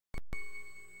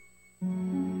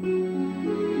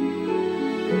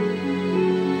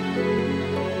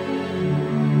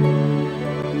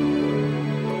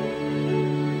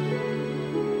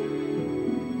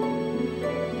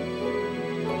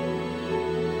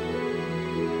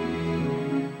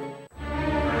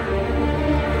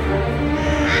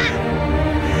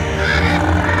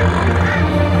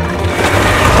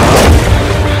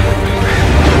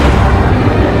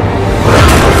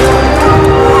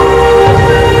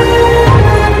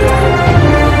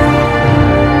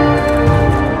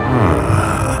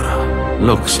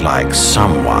Looks like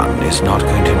someone is not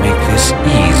going to make this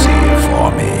easy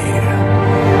for me.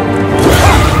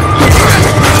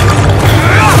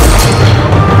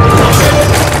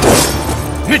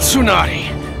 Mitsunari!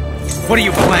 What are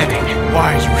you planning?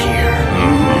 Why are you here?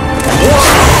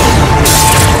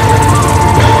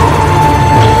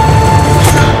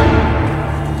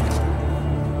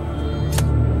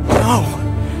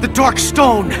 No! The Dark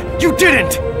Stone! You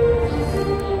didn't!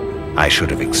 I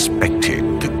should have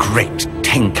expected the great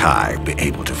Tenkai be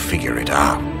able to figure it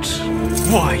out.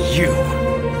 Why you?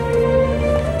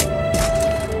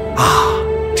 Ah,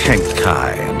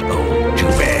 Tenkai and old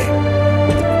Jubei.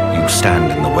 You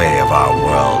stand in the way of our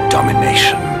world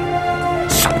domination.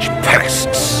 Such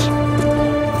pests.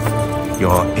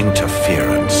 Your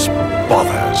interference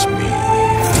bothers me.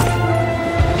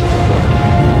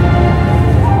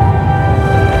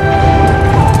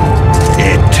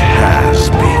 It has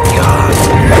begun.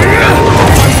 I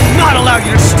will not allow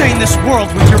you to stain this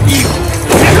world with your evil.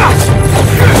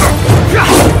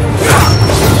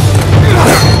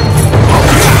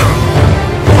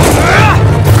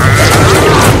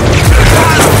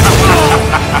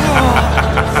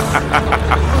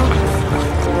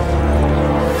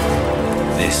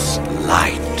 This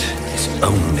light is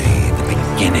only the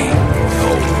beginning, O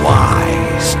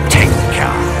wise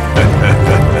Tenkai.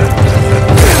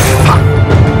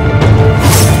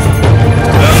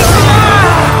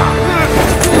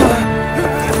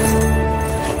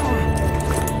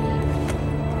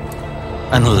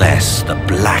 Unless the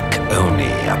Black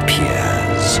Oni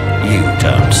appears, you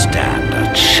don't stand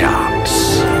a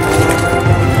chance.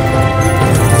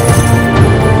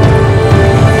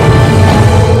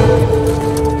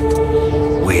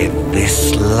 With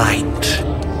this light,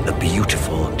 the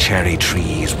beautiful cherry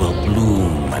trees will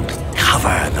bloom and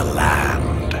cover the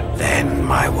land. Then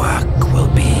my work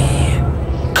will be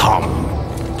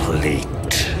complete.